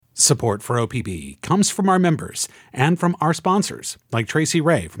Support for OPB comes from our members and from our sponsors, like Tracy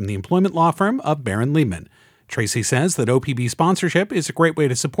Ray from the employment law firm of Barron Liebman. Tracy says that OPB sponsorship is a great way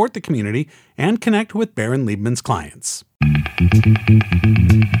to support the community and connect with Barron Liebman's clients.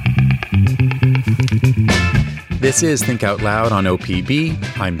 This is Think Out Loud on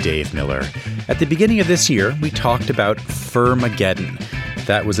OPB. I'm Dave Miller. At the beginning of this year, we talked about Firmageddon.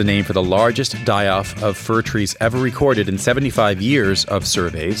 That was a name for the largest die-off of fir trees ever recorded in 75 years of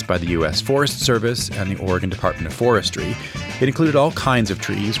surveys by the U.S. Forest Service and the Oregon Department of Forestry. It included all kinds of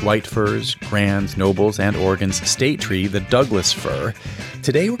trees, white firs, grands, nobles, and Oregon's state tree, the Douglas fir.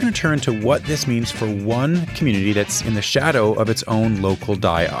 Today, we're going to turn to what this means for one community that's in the shadow of its own local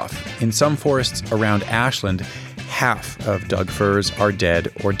die-off. In some forests around Ashland, half of Doug firs are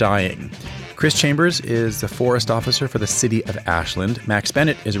dead or dying. Chris Chambers is the forest officer for the city of Ashland. Max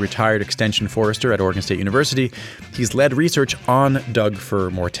Bennett is a retired extension forester at Oregon State University. He's led research on Doug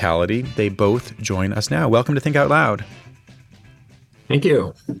fir mortality. They both join us now. Welcome to Think Out Loud. Thank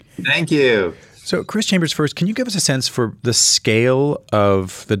you. Thank you. So, Chris Chambers, first, can you give us a sense for the scale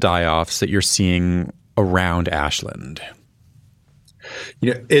of the die-offs that you're seeing around Ashland?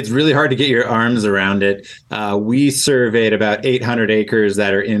 You know, it's really hard to get your arms around it. We surveyed about 800 acres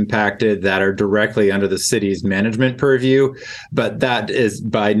that are impacted that are directly under the city's management purview, but that is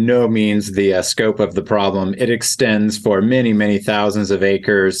by no means the scope of the problem. It extends for many, many thousands of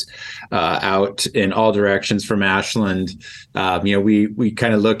acres out in all directions from Ashland. We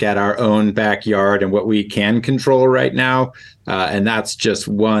kind of look at our own backyard and what we can control right now. And that's just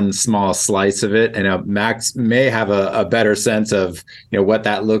one small slice of it. And Max may have a better sense of what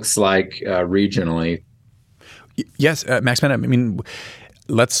that looks like regionally. Yes, Max Bennett. I mean,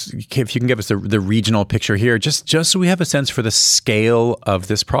 if you can give us the regional picture here, just so we have a sense for the scale of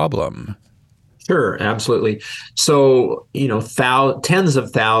this problem. Sure, absolutely. So, tens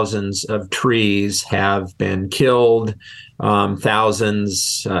of thousands of trees have been killed. Tens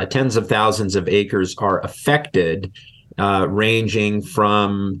of thousands of acres are affected. Ranging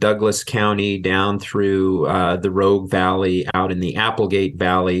from Douglas County down through the Rogue Valley, out in the Applegate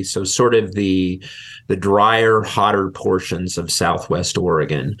Valley, so sort of the drier, hotter portions of Southwest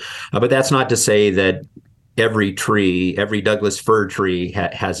Oregon. But that's not to say that every Douglas fir tree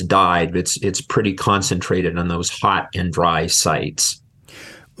has died. It's pretty concentrated on those hot and dry sites.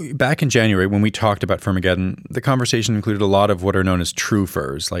 Back in January, when we talked about Firmageddon, the conversation included a lot of what are known as true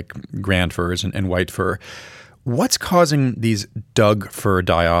firs, like grand firs and white fir. What's causing these Doug fir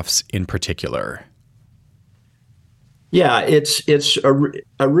die-offs in particular? Yeah, it's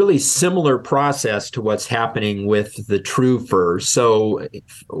a really similar process to what's happening with the true fir. So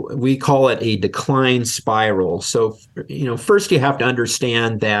we call it a decline spiral. So, first you have to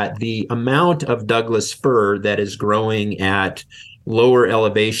understand that the amount of Douglas fir that is growing at lower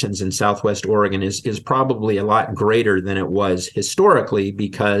elevations in Southwest Oregon is probably a lot greater than it was historically,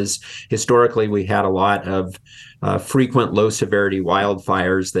 because historically we had a lot of frequent low severity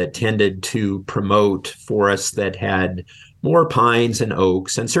wildfires that tended to promote forests that had more pines and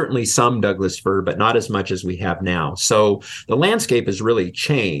oaks, and certainly some Douglas fir, but not as much as we have now. So the landscape has really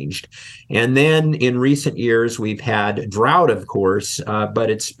changed. And then in recent years, we've had drought, of course, but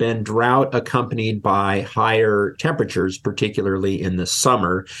it's been drought accompanied by higher temperatures, particularly in the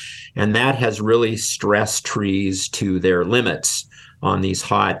summer. And that has really stressed trees to their limits on these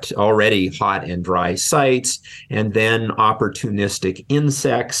already hot and dry sites. And then opportunistic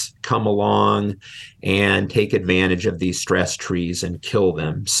insects come along and take advantage of these stressed trees and kill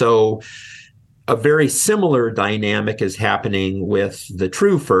them. So a very similar dynamic is happening with the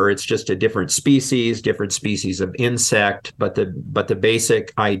true fir. It's just a different species of insect, but the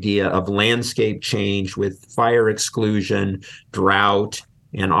basic idea of landscape change with fire exclusion, drought,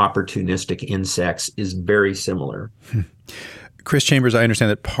 and opportunistic insects is very similar. Chris Chambers, I understand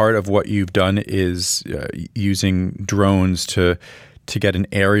that part of what you've done is using drones to get an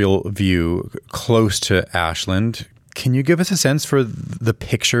aerial view close to Ashland. Can you give us a sense for the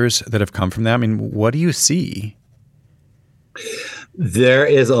pictures that have come from that? I mean, what do you see? There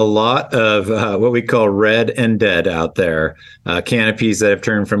is a lot of what we call red and dead out there. Canopies that have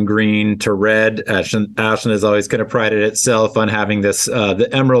turned from green to red. Ashland has always kind of prided itself on having this the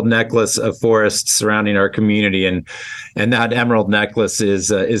emerald necklace of forests surrounding our community, and that emerald necklace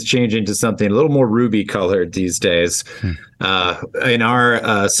is changing to something a little more ruby colored these days. In our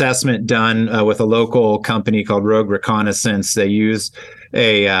assessment done with a local company called Rogue Reconnaissance, they use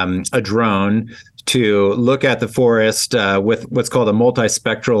a drone to look at the forest with what's called a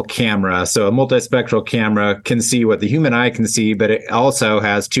multispectral camera. So a multispectral camera can see what the human eye can see, but it also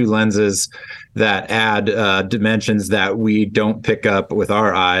has two lenses that add dimensions that we don't pick up with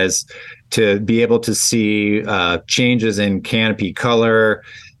our eyes, to be able to see changes in canopy color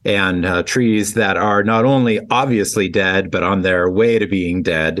and trees that are not only obviously dead, but on their way to being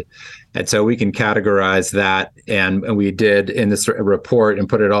dead. And so we can categorize that. And we did in this report and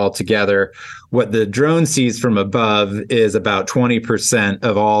put it all together. What the drone sees from above is about 20%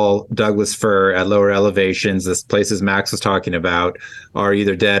 of all Douglas fir at lower elevations, the places Max was talking about, are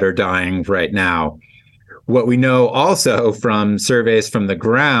either dead or dying right now. What we know also from surveys from the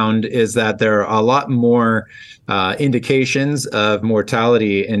ground is that there are a lot more indications of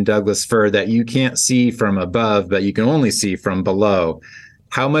mortality in Douglas fir that you can't see from above, but you can only see from below.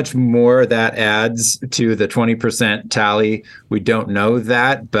 How much more that adds to the 20% tally, we don't know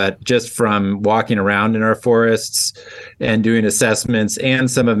that, but just from walking around in our forests and doing assessments,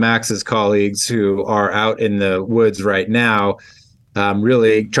 and some of Max's colleagues who are out in the woods right now,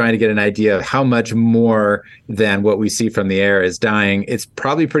 really trying to get an idea of how much more than what we see from the air is dying. It's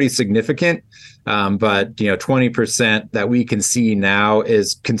probably pretty significant, but 20% that we can see now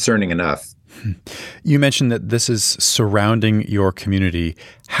is concerning enough. You mentioned that this is surrounding your community.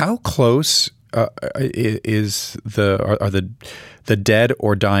 How close are the dead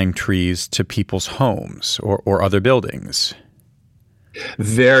or dying trees to people's homes or other buildings?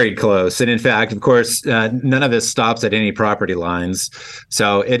 Very close. And in fact, of course, none of this stops at any property lines.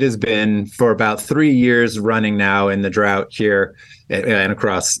 So it has been for about 3 years running now in the drought here and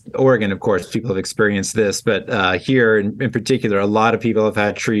across Oregon. Of course, people have experienced this, but here in particular, a lot of people have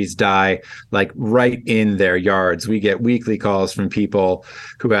had trees die like right in their yards. We get weekly calls from people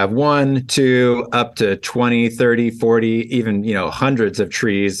who have 1, 2, up to 20, 30, 40, even, hundreds of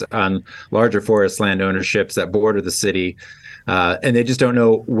trees on larger forest land ownerships that border the city. And they just don't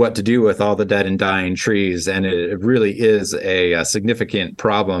know what to do with all the dead and dying trees. And it really is a significant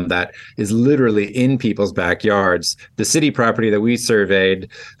problem that is literally in people's backyards. The city property that we surveyed,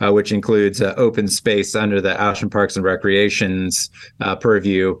 which includes open space under the Ashland Parks and Recreation's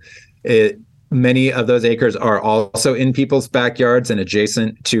purview, many of those acres are also in people's backyards and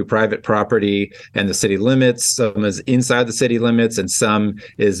adjacent to private property and the city limits. Some is inside the city limits, and some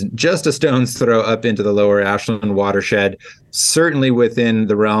is just a stone's throw up into the lower Ashland watershed, certainly within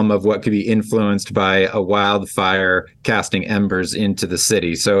the realm of what could be influenced by a wildfire casting embers into the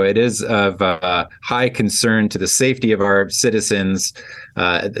city. So it is of high concern to the safety of our citizens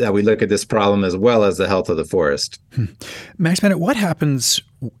that we look at this problem, as well as the health of the forest. Max Bennett, what happens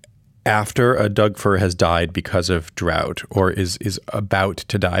after a Doug fir has died because of drought or is about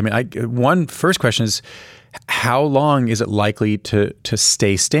to die? I mean, one first question is, how long is it likely to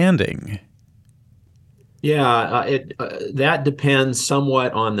stay standing? Yeah, that depends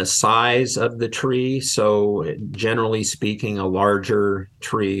somewhat on the size of the tree. So generally speaking, a larger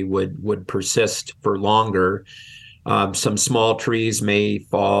tree would persist for longer. Some small trees may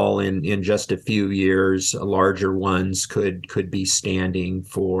fall in just a few years. Larger ones could be standing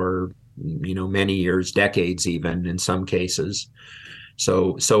for many years, decades even in some cases.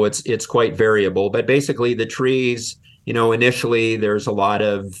 So it's quite variable. But basically, the trees, initially there's a lot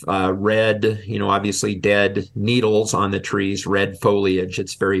of red, obviously dead needles on the trees, red foliage.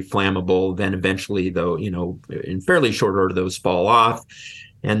 It's very flammable. Then eventually, though, in fairly short order, those fall off.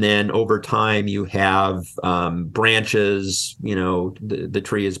 And then over time, you have branches, the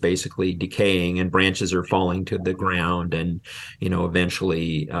tree is basically decaying and branches are falling to the ground and,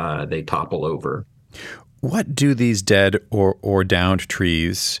 eventually they topple over. What do these dead or downed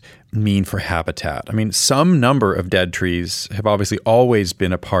trees mean for habitat? I mean, some number of dead trees have obviously always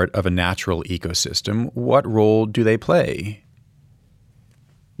been a part of a natural ecosystem. What role do they play?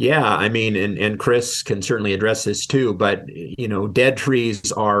 Yeah, I mean, and Chris can certainly address this too, but, dead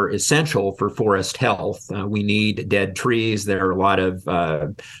trees are essential for forest health. We need dead trees. There are a lot of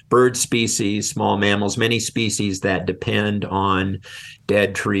bird species, small mammals, many species that depend on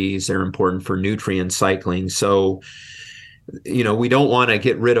dead trees. They're important for nutrient cycling. So, we don't want to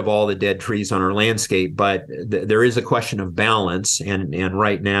get rid of all the dead trees on our landscape, but there is a question of balance. And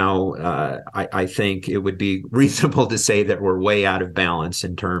right now, I think it would be reasonable to say that we're way out of balance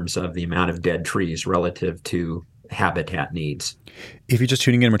in terms of the amount of dead trees relative to habitat needs. If you're just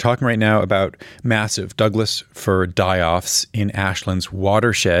tuning in, we're talking right now about massive Douglas fir die-offs in Ashland's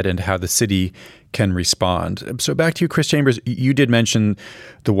watershed and how the city can respond. So back to you, Chris Chambers. You did mention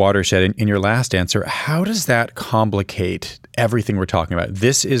the watershed in your last answer. How does that complicate everything we're talking about?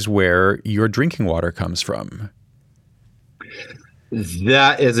 This is where your drinking water comes from.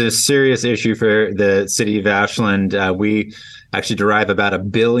 That is a serious issue for the city of Ashland. We actually derive about 1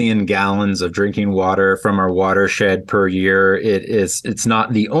 billion gallons of drinking water from our watershed per year. It's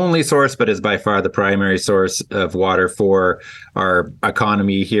not the only source, but is by far the primary source of water for our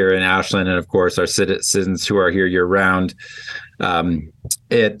economy here in Ashland, and of course our citizens who are here year round.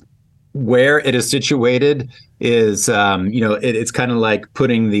 It Where it is situated is it's kind of like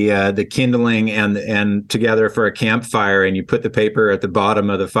putting the kindling and together for a campfire, and you put the paper at the bottom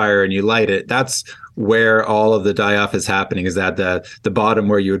of the fire and you light it. That's where all of the die-off is happening, is at the bottom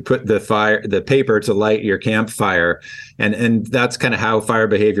where you would put the paper to light your campfire. And that's kind of how fire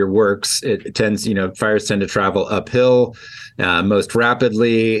behavior works. It tends, fires tend to travel uphill most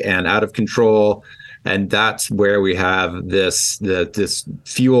rapidly and out of control. And that's where we have this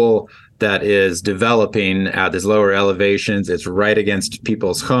fuel that is developing at these lower elevations. It's right against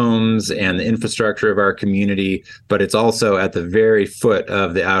people's homes and the infrastructure of our community, but it's also at the very foot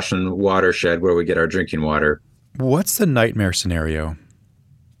of the Ashland watershed where we get our drinking water. What's the nightmare scenario?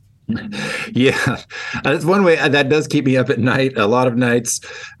 Yeah, that's one way that does keep me up at night. A lot of nights,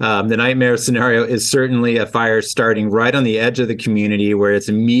 the nightmare scenario is certainly a fire starting right on the edge of the community where it's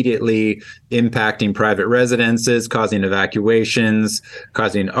immediately impacting private residences, causing evacuations,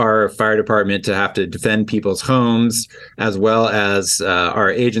 causing our fire department to have to defend people's homes, as well as our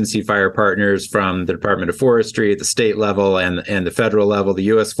agency fire partners from the Department of Forestry at the state level and the federal level, the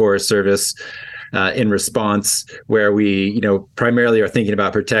U.S. Forest Service. In response, where we, primarily are thinking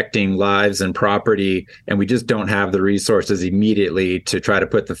about protecting lives and property, and we just don't have the resources immediately to try to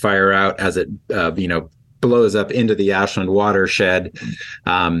put the fire out as it, blows up into the Ashland watershed.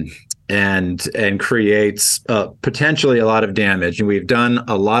 And creates potentially a lot of damage. And we've done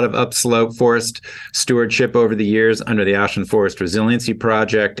a lot of upslope forest stewardship over the years under the Ashland Forest Resiliency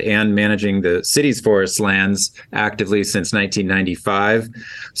Project and managing the city's forest lands actively since 1995.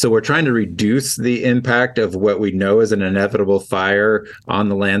 So we're trying to reduce the impact of what we know is an inevitable fire on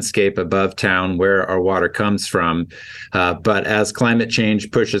the landscape above town where our water comes from. But as climate change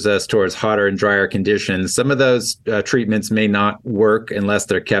pushes us towards hotter and drier conditions, some of those treatments may not work unless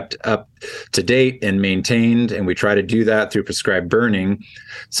they're kept up to date and maintained, and we try to do that through prescribed burning.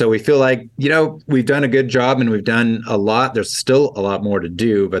 So we feel like, we've done a good job and we've done a lot. There's still a lot more to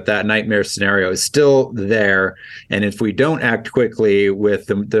do, but that nightmare scenario is still there. And if we don't act quickly with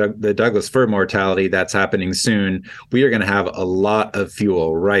the Douglas fir mortality that's happening soon, we are going to have a lot of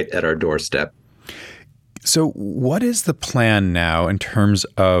fuel right at our doorstep. So what is the plan now in terms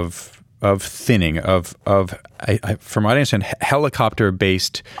of thinning, from what I understand,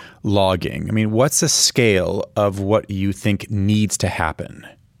 helicopter-based logging? I mean, what's the scale of what you think needs to happen?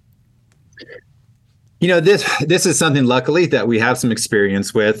 This is something, luckily, that we have some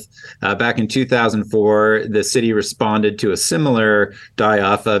experience with. Back in 2004, the city responded to a similar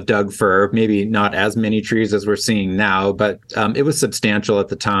die-off of Doug fir, maybe not as many trees as we're seeing now, but it was substantial at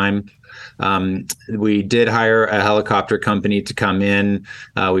the time. We did hire a helicopter company to come in.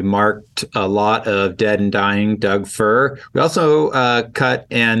 We marked a lot of dead and dying Doug fir. We also cut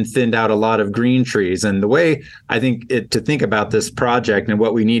and thinned out a lot of green trees. And the way I think to think about this project and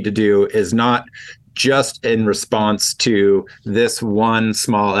what we need to do is not just in response to this one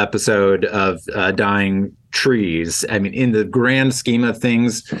small episode of dying trees. I mean, in the grand scheme of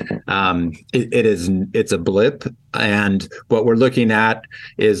things, it's a blip, and what we're looking at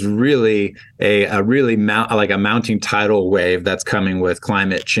is really a mounting tidal wave that's coming with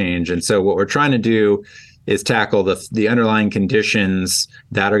climate change. And so what we're trying to do is tackle the underlying conditions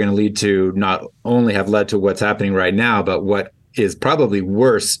that are going to lead to not only have led to what's happening right now, but what is probably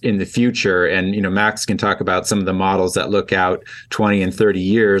worse in the future. And, Max can talk about some of the models that look out 20 and 30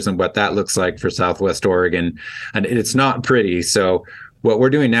 years and what that looks like for Southwest Oregon. And it's not pretty. So what we're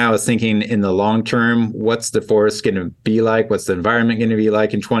doing now is thinking in the long term, what's the forest going to be like? What's the environment going to be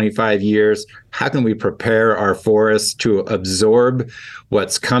like in 25 years? How can we prepare our forests to absorb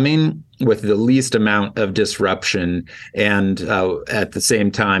what's coming with the least amount of disruption, and at the same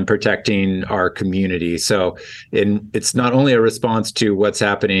time protecting our community? So it's not only a response to what's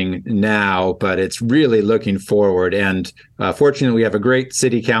happening now, but it's really looking forward. And fortunately, we have a great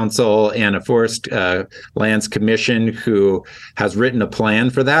city council and a forest lands commission who has written a plan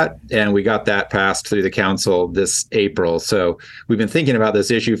for that. And we got that passed through the council this April. So we've been thinking about this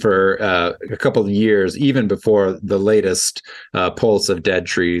issue for a couple of years, even before the latest pulse of dead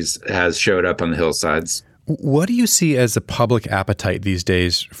trees has showed up on the hillsides. What do you see as the public appetite these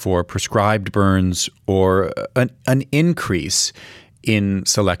days for prescribed burns or an increase in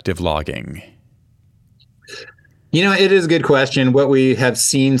selective logging? It is a good question. What we have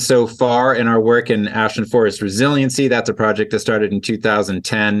seen so far in our work in Ashland Forest Resiliency, that's a project that started in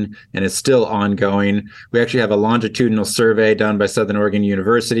 2010 and is still ongoing. We actually have a longitudinal survey done by Southern Oregon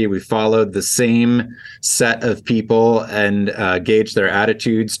University. We followed the same set of people and gauged their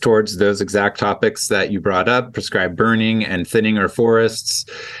attitudes towards those exact topics that you brought up, prescribed burning and thinning our forests.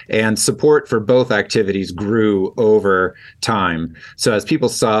 And support for both activities grew over time. So as people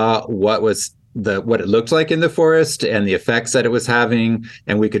saw what it looked like in the forest and the effects that it was having,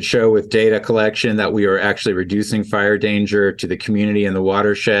 and we could show with data collection that we were actually reducing fire danger to the community and the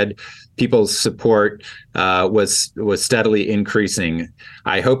watershed, people's support was steadily increasing.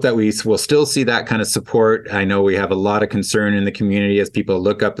 I hope that we will still see that kind of support. I know we have a lot of concern in the community as people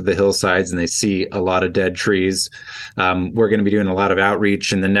look up at the hillsides and they see a lot of dead trees. We're going to be doing a lot of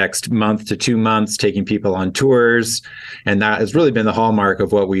outreach in the next month to 2 months, taking people on tours. And that has really been the hallmark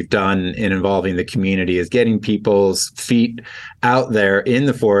of what we've done in involving the community, is getting people's feet out there in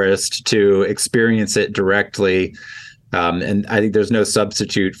the forest to experience it directly. And I think there's no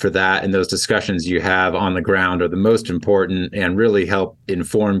substitute for that. And those discussions you have on the ground are the most important and really help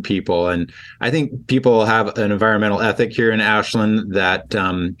inform people. And I think people have an environmental ethic here in Ashland that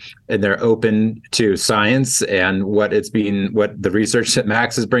and they're open to science and what the research that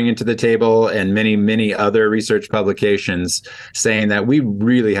Max is bringing to the table, and many, many other research publications saying that we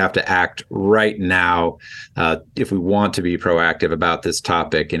really have to act right now if we want to be proactive about this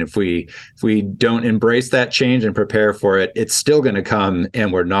topic. And if we don't embrace that change and prepare for it, it's still going to come,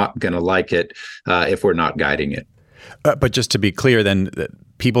 and we're not going to like it if we're not guiding it. But just to be clear, then,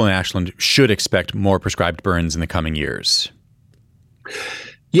 people in Ashland should expect more prescribed burns in the coming years.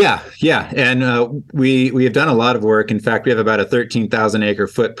 Yeah. And we have done a lot of work. In fact, we have about a 13,000 acre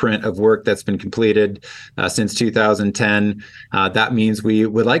footprint of work that's been completed since 2010. That means we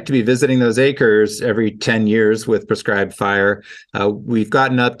would like to be visiting those acres every 10 years with prescribed fire. We've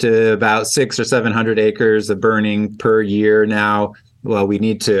gotten up to about 600 or 700 acres of burning per year now. Well, we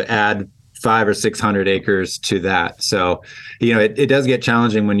need to add 500 or 600 acres to that. So, it does get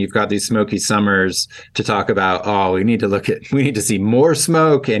challenging when you've got these smoky summers to talk about, we need to see more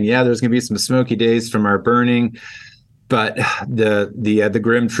smoke. And there's going to be some smoky days from our burning. But the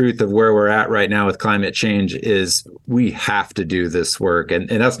grim truth of where we're at right now with climate change is we have to do this work. And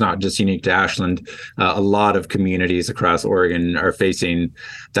that's not just unique to Ashland. A lot of communities across Oregon are facing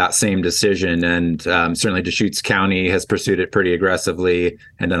that same decision. And certainly Deschutes County has pursued it pretty aggressively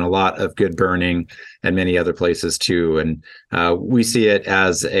and done a lot of good burning, and many other places too. And we see it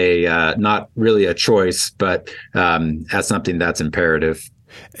as not really a choice, but as something that's imperative.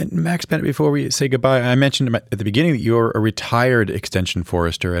 And Max Bennett, before we say goodbye, I mentioned at the beginning that you're a retired extension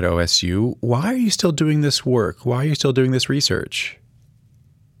forester at OSU. Why are you still doing this work? Why are you still doing this research?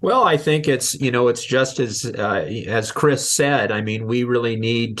 Well, I think it's just as Chris said. I mean, we really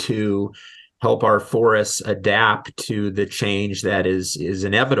need to help our forests adapt to the change that is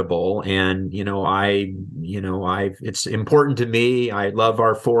inevitable. And, it's important to me. I love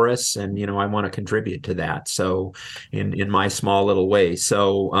our forests, and, I want to contribute to that. So in my small little way.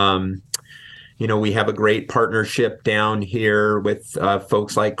 So, we have a great partnership down here with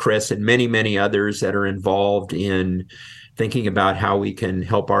folks like Chris and many, many others that are involved in thinking about how we can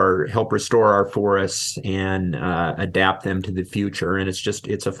help restore our forests and adapt them to the future. And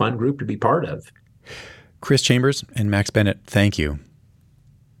it's a fun group to be part of. Chris Chambers and Max Bennett, thank you.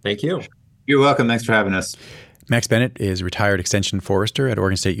 Thank you. You're welcome. Thanks for having us. Max Bennett is retired extension forester at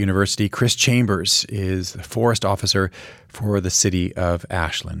Oregon State University. Chris Chambers is the forest officer for the city of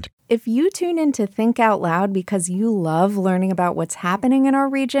Ashland. If you tune in to Think Out Loud because you love learning about what's happening in our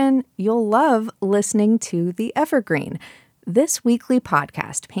region, you'll love listening to The Evergreen. This weekly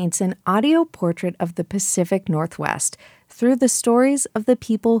podcast paints an audio portrait of the Pacific Northwest through the stories of the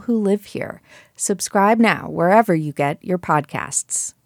people who live here. Subscribe now wherever you get your podcasts.